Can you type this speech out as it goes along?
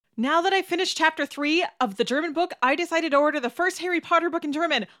Now that I finished chapter 3 of the German book, I decided to order the first Harry Potter book in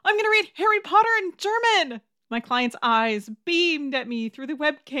German. I'm going to read Harry Potter in German. My client's eyes beamed at me through the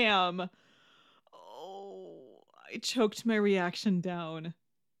webcam. Oh, I choked my reaction down.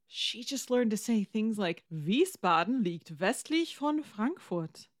 She just learned to say things like Wiesbaden liegt westlich von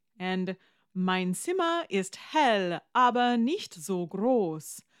Frankfurt and Mein Zimmer ist hell, aber nicht so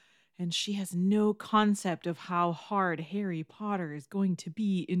groß. And she has no concept of how hard Harry Potter is going to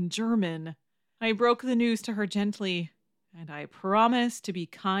be in German. I broke the news to her gently, and I promise to be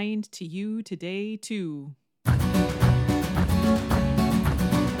kind to you today, too.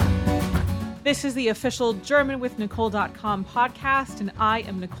 This is the official GermanWithNicole.com podcast, and I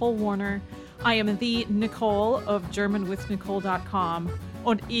am Nicole Warner. I am the Nicole of GermanWithNicole.com,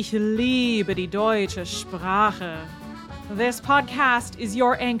 und ich liebe die deutsche Sprache. This podcast is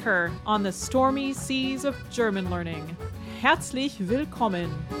your anchor on the stormy seas of German learning. Herzlich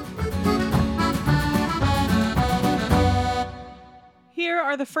willkommen. Here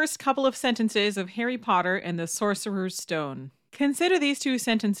are the first couple of sentences of Harry Potter and the Sorcerer's Stone. Consider these two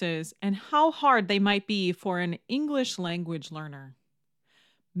sentences and how hard they might be for an English language learner.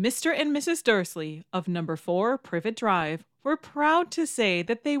 Mr. and Mrs. Dursley of number 4 Privet Drive were proud to say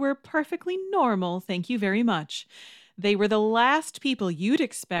that they were perfectly normal, thank you very much. They were the last people you'd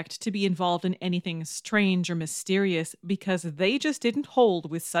expect to be involved in anything strange or mysterious because they just didn't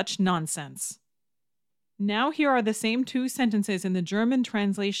hold with such nonsense. Now here are the same two sentences in the German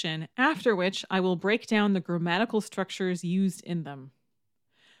translation, after which I will break down the grammatical structures used in them.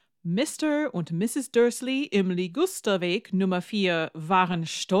 Mr. und Mrs. Dursley im Ligusterweg Nummer 4 waren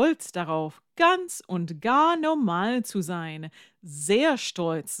stolz darauf, ganz und gar normal zu sein, sehr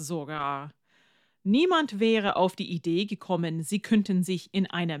stolz sogar. Niemand wäre auf die Idee gekommen, sie könnten sich in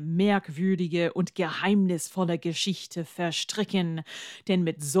eine merkwürdige und geheimnisvolle Geschichte verstricken, denn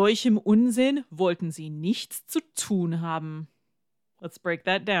mit solchem Unsinn wollten sie nichts zu tun haben. Let's break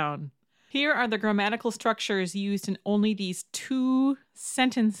that down. Here are the grammatical structures used in only these two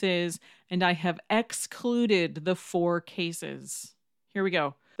sentences, and I have excluded the 4 cases. Here we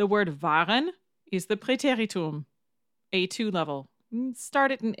go. The word waren is the Präteritum, A2 level.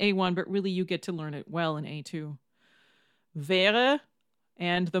 Start it in A1, but really you get to learn it well in A2. Wäre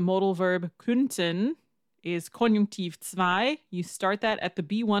and the modal verb könnten is Konjunktiv 2. You start that at the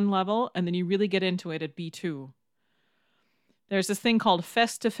B1 level, and then you really get into it at B2. There's this thing called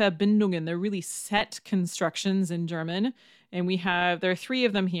feste Verbindungen. They're really set constructions in German. And there are 3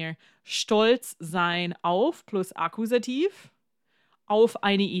 of them here. Stolz sein auf plus Akkusativ. Auf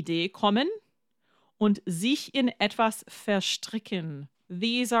eine Idee kommen. Und sich in etwas verstricken.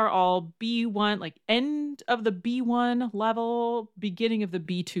 These are all B1, like end of the B1 level, beginning of the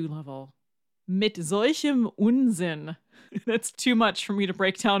B2 level. Mit solchem Unsinn. That's too much for me to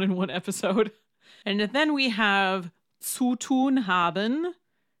break down in one episode. And then we have zu tun haben,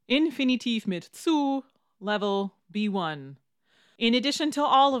 Infinitiv mit zu, level B1. In addition to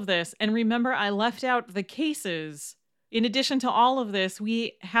all of this, and remember I left out the cases. In addition to all of this,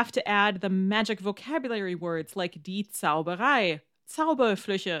 we have to add the magic vocabulary words like die Zauberei,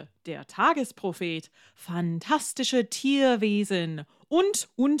 Zauberflüche, der Tagesprophet, fantastische Tierwesen, und.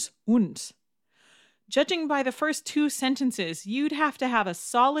 Judging by the first 2 sentences, you'd have to have a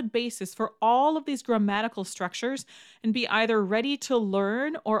solid basis for all of these grammatical structures and be either ready to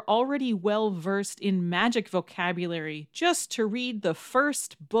learn or already well-versed in magic vocabulary just to read the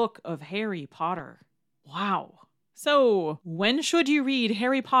first book of Harry Potter. Wow. So, when should you read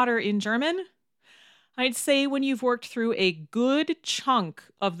Harry Potter in German? I'd say when you've worked through a good chunk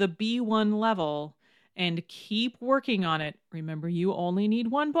of the B1 level and keep working on it. Remember, you only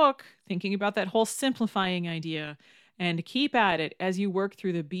need 1 book, thinking about that whole simplifying idea, and keep at it as you work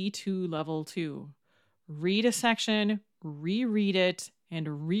through the B2 level too. Read a section, reread it,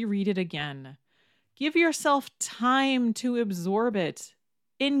 and reread it again. Give yourself time to absorb it.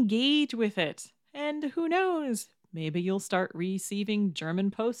 Engage with it. And who knows? Maybe you'll start receiving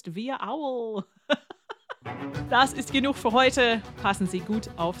German Post via Owl. Das ist genug für heute. Passen Sie gut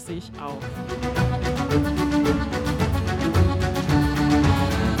auf sich auf.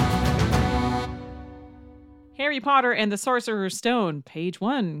 Harry Potter and the Sorcerer's Stone, Page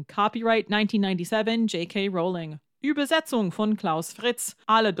 1, Copyright 1997, J.K. Rowling. Übersetzung von Klaus Fritz.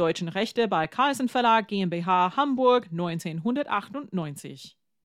 Alle deutschen Rechte bei Carlsen Verlag GmbH, Hamburg, 1998.